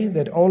way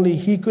that only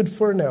He could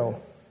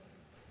foreknow.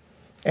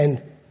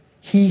 And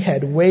He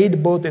had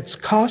weighed both its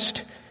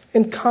cost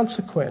and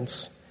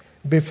consequence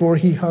before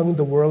He hung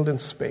the world in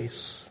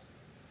space.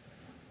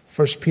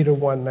 1 Peter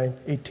 1,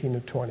 18 to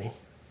 20.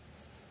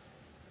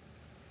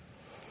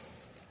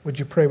 Would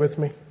you pray with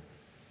me?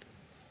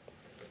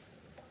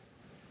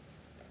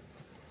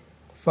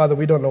 Father,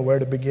 we don't know where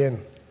to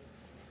begin.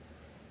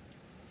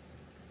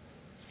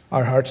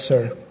 Our hearts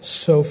are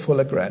so full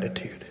of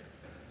gratitude.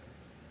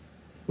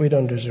 We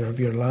don't deserve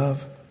your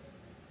love.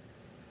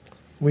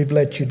 We've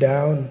let you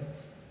down.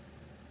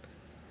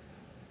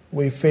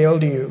 We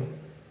failed you.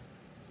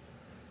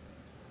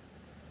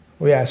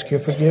 We ask your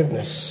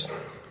forgiveness.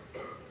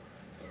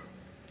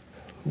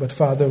 But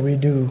Father, we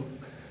do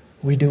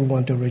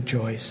want to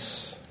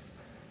rejoice.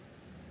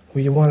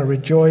 We want to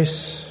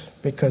rejoice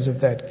because of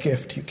that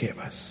gift you gave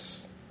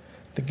us,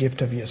 the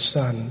gift of your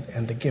Son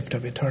and the gift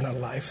of eternal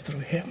life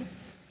through Him.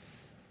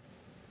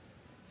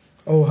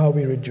 Oh, how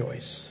we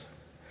rejoice.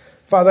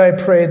 Father, I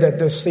pray that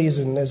this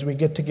season, as we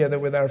get together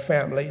with our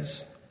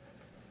families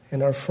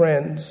and our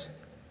friends,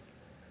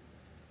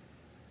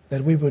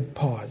 that we would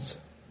pause.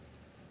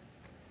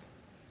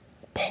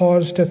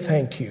 Pause to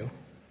thank you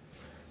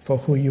for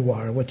who you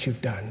are, what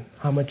you've done,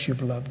 how much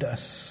you've loved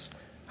us,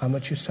 how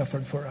much you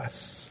suffered for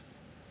us,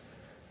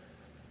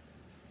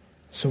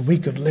 so we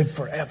could live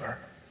forever.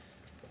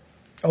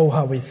 Oh,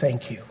 how we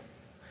thank you.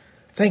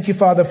 Thank you,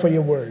 Father, for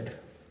your word.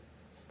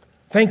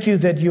 Thank you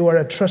that you are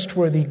a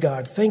trustworthy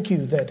God. Thank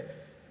you that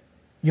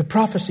your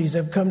prophecies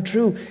have come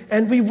true.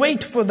 And we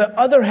wait for the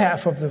other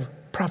half of the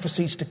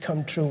prophecies to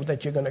come true,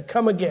 that you're going to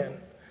come again.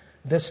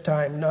 This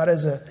time, not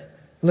as a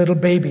little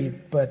baby,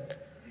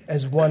 but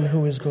as one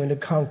who is going to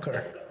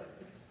conquer.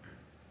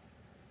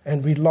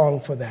 And we long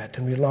for that,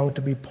 and we long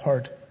to be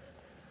part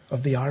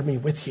of the army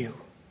with you.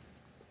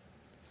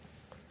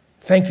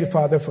 Thank you,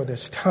 Father, for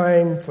this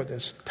time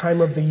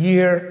of the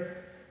year,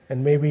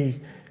 and may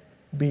we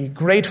be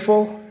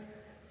grateful,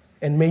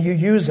 and may you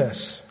use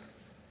us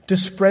to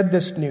spread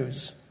this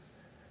news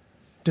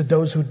to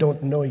those who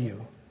don't know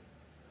you.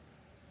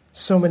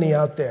 So many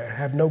out there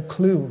have no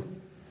clue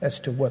as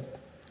to what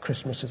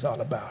Christmas is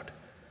all about.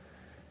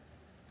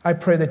 I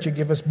pray that you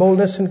give us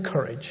boldness and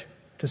courage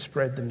to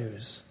spread the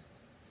news.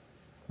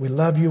 We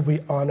love you,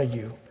 we honor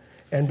you,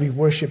 and we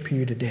worship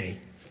you today.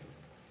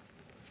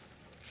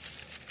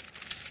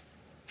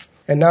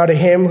 And now to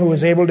Him who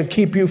is able to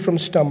keep you from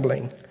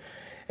stumbling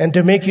and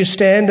to make you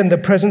stand in the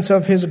presence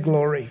of His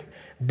glory,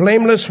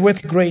 blameless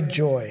with great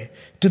joy,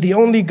 to the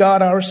only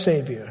God our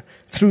Savior,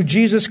 through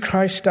Jesus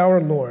Christ our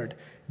Lord,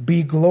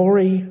 be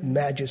glory,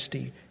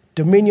 majesty,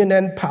 dominion,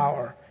 and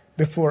power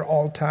before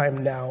all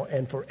time, now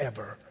and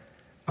forever.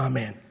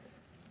 Amen.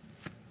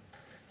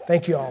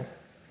 Thank you all.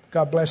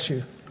 God bless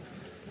you.